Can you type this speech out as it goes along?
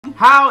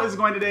How is it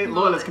going today?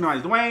 Loyalist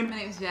Canines Dwayne. My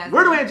name is Jazz.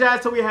 We're Dwayne N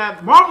Jazz, so we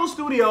have Marvel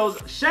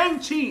Studios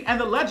Shang-Chi and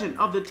the Legend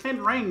of the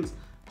Ten Rings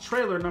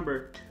trailer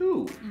number 2.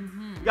 You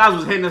guys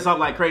was hitting us up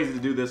like crazy to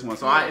do this one,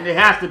 so and it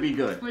has to be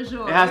good. For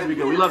sure. It has to be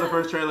good. We love the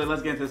first trailer.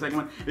 Let's get into the second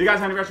one. If you guys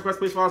have any requests,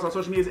 please follow us on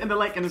social media in the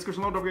link in the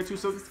description below. Don't forget to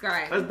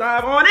subscribe. Let's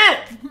dive on in.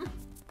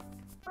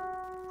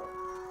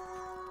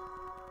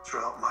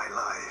 Throughout my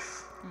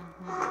life,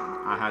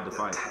 I had to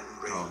fight. The Ten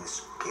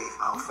Rings gave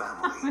our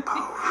family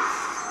power.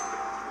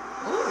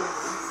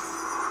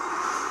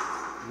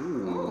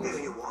 Ooh.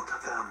 If you want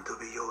them to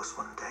be yours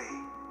one day,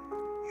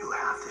 you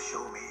have to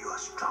show me you are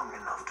strong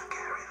enough to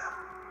carry them.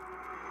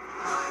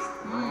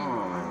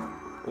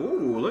 Oh.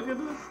 Ooh, look at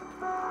this.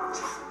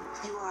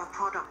 You are a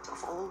product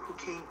of all who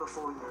came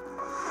before you.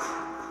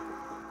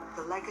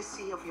 The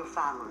legacy of your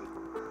family.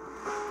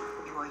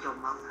 You are your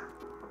mother.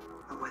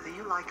 And whether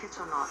you like it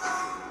or not,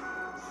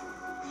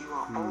 you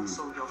are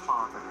also your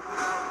father.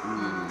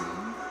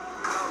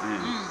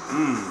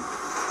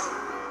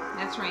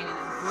 That training is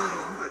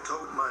brutal. I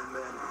told my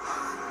men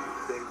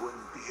they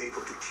wouldn't be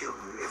able to kill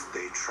me if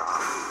they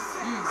tried.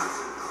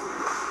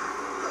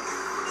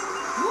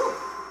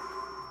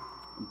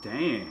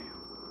 Damn.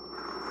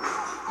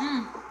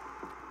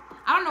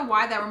 I don't know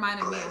why that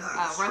reminded me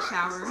of Rush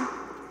Hour.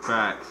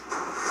 Facts.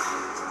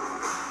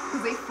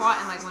 Because they fought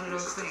in like one of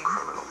those things.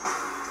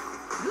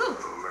 Who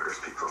murders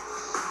people.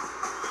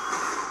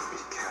 Be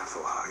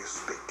careful how you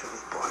speak to me,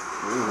 boy.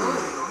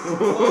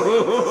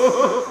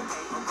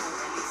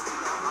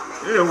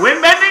 You're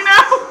wind bending now?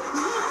 I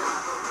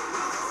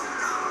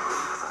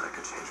thought I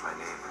could change my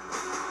name.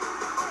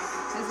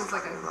 This is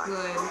like a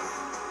good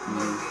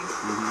movie.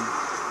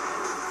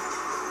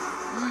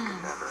 I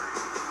could never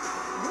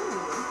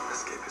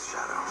escape his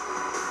shadow.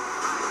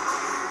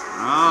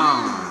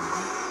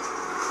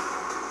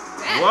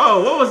 Whoa,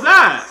 what was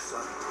that?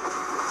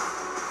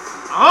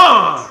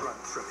 Oh! Run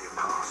from your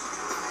past.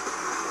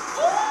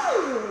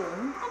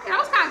 Ooh! Okay, that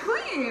was kind of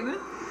clean.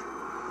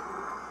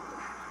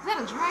 Is that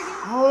a dragon?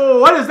 Oh,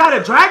 what is that?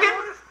 A dragon?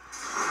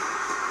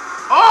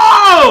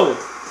 Oh!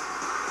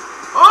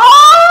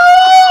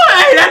 Oh!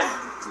 Hey, that's...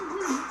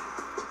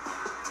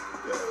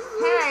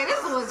 Hey,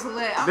 this was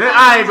lit.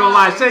 I ain't gonna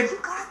lie. Shake. You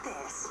got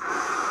this.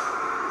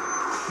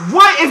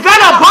 What? Is that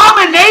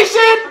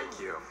Abomination?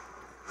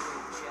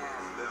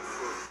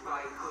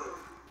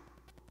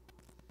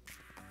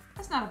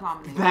 That's not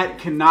Abomination. That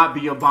cannot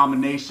be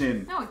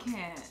Abomination. No, it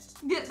can't.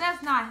 Yeah,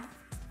 that's not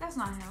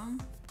him.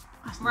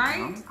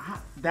 Right?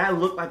 That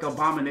looked like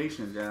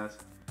Abomination, Jazz.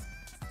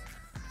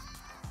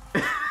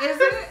 Is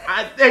it?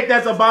 I think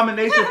that's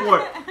Abomination for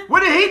it. What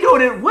did he do?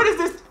 What is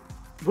this?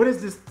 What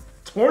is this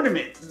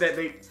tournament that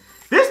they?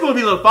 This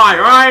movie look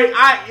fire, all right?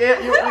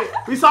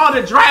 We saw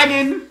the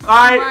dragon,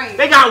 all right?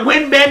 They got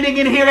wind bending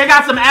in here. They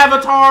got some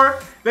Avatar.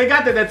 They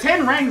got the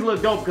 10 rings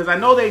look dope because I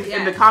know they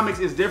in the comics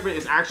it's different.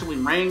 It's actually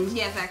rings.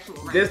 Yeah, it's actual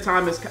rings. This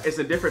time it's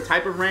a different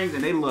type of rings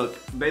and they look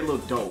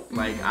dope.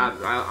 Like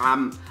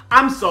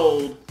I'm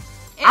sold.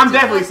 I'm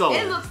definitely sold.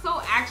 It looks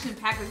so action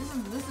packed.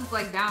 This is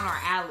like down our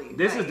alley.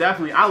 This is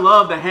definitely. I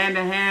love the hand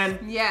to hand.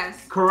 Yes.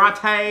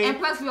 Karate. And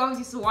plus, we always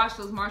used to watch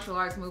those martial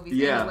arts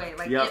movies anyway,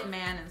 like Ip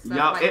Man and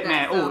stuff like Ip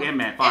Man. that. Oh, Ip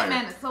Man, fire. Ip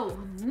Man is so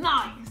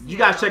nice. You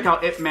guys check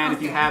out Ip Man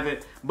if you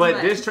haven't.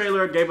 But this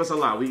trailer gave us a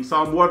lot. We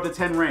saw more of the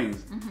 10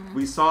 rings.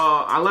 We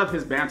saw. I love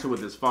his banter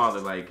with his father.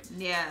 Like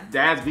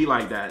dads be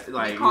like that.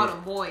 Like they called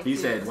him boy. He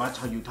said, "Watch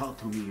how you talk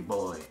to me,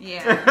 boy."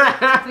 Yeah.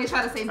 They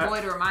try to say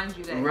boy to remind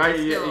you that.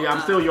 Right. I'm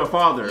still your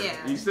father. Yeah.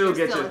 You still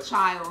get still your a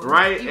child.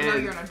 Right. Even though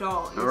you're an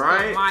adult, you're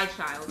still my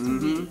child to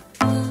me.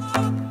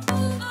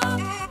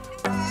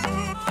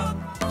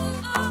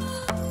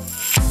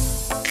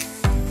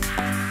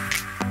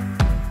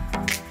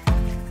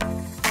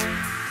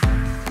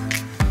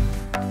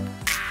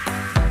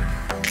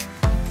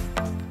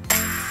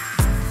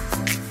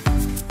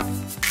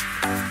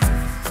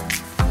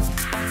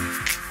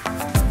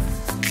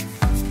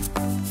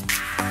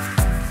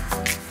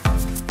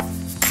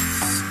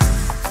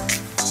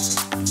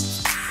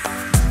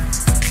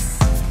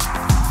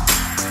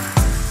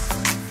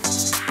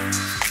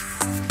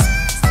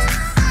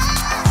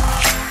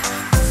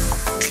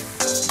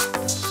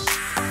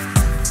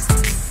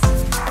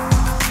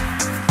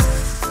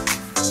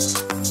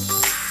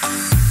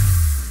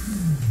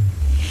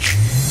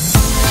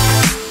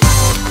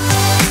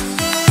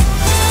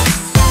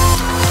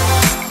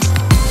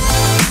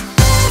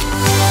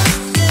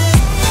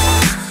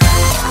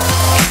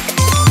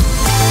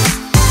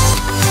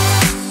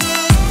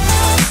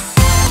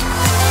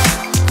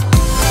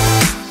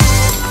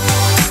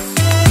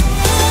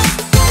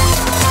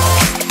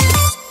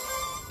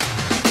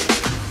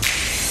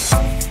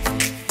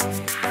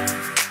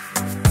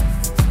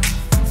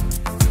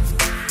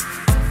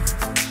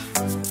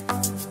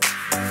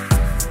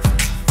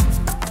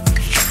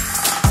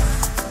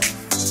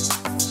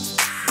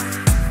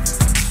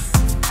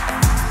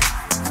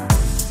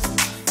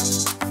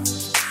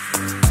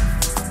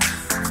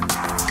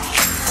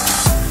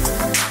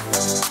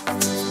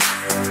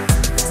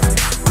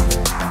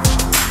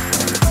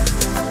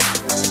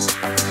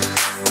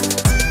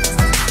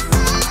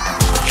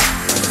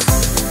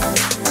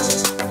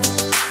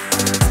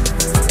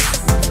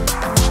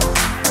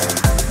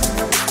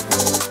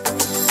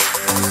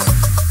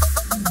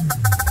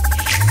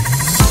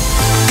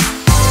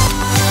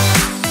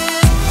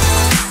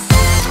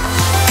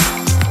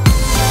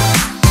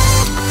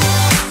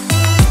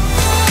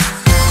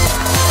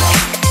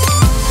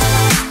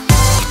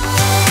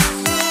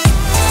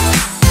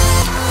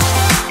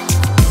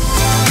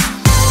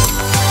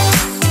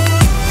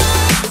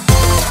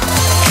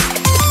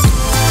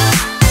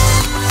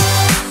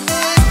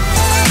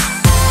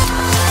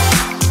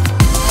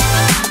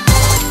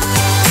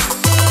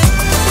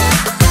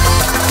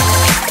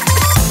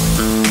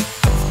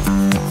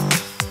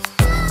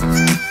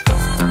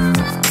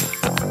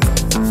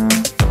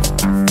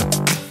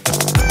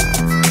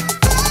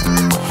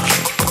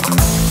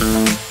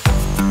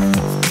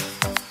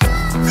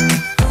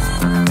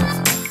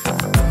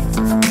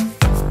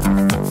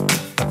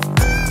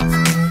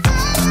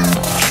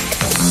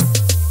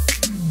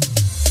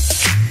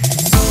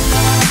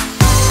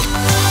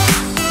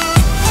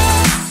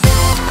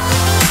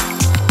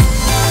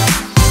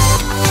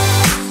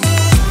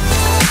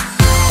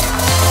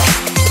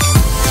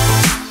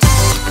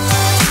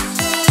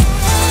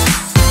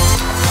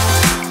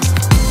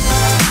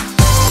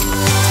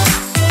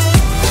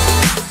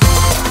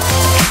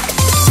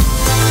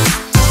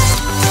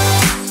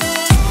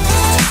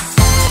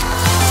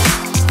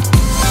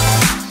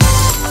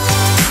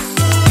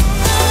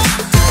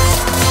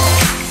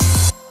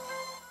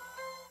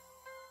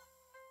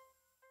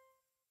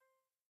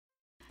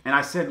 And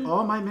I sent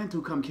all my men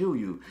to come kill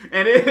you.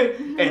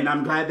 And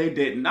I'm glad they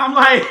didn't. I'm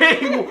like,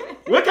 hey,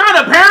 what kind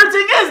of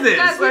parenting is this?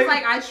 Because he's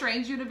like, I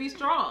trained you to be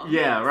strong.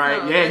 Yeah,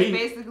 right. So yeah, he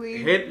basically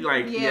hit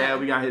like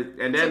we got his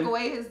and then took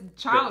away his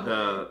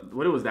childhood.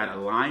 What was that? A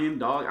lion,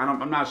 dog?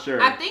 I'm not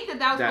sure. I think that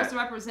was supposed to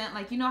represent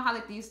like, you know how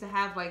like they used to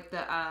have like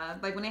the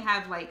like when they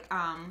have like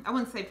I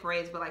wouldn't say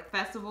parades, but like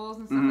festivals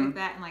and stuff like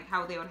that, and like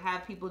how they would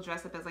have people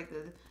dress up as like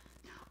the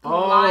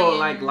lion,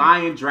 like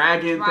lion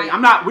dragon right.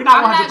 thing. We're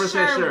not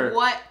 100% sure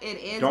what it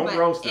is. Don't but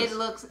roast us.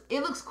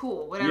 It looks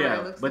cool. Whatever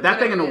it looks. But that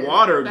thing in the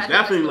water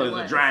definitely looks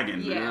was a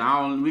dragon.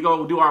 Yeah. We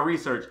go do our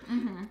research.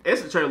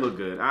 It's the trailer look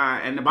good.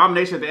 And the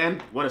Abomination at the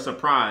end, what a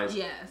surprise!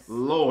 Yes,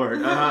 Lord.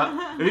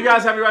 If you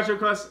guys have any watch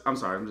requests, I'm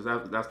sorry.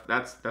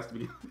 That's the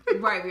beginning.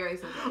 Right, we already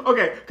said that.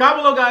 Okay,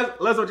 comment below, guys.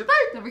 Let us know what you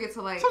think. Don't forget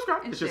to like,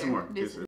 subscribe, and share some more.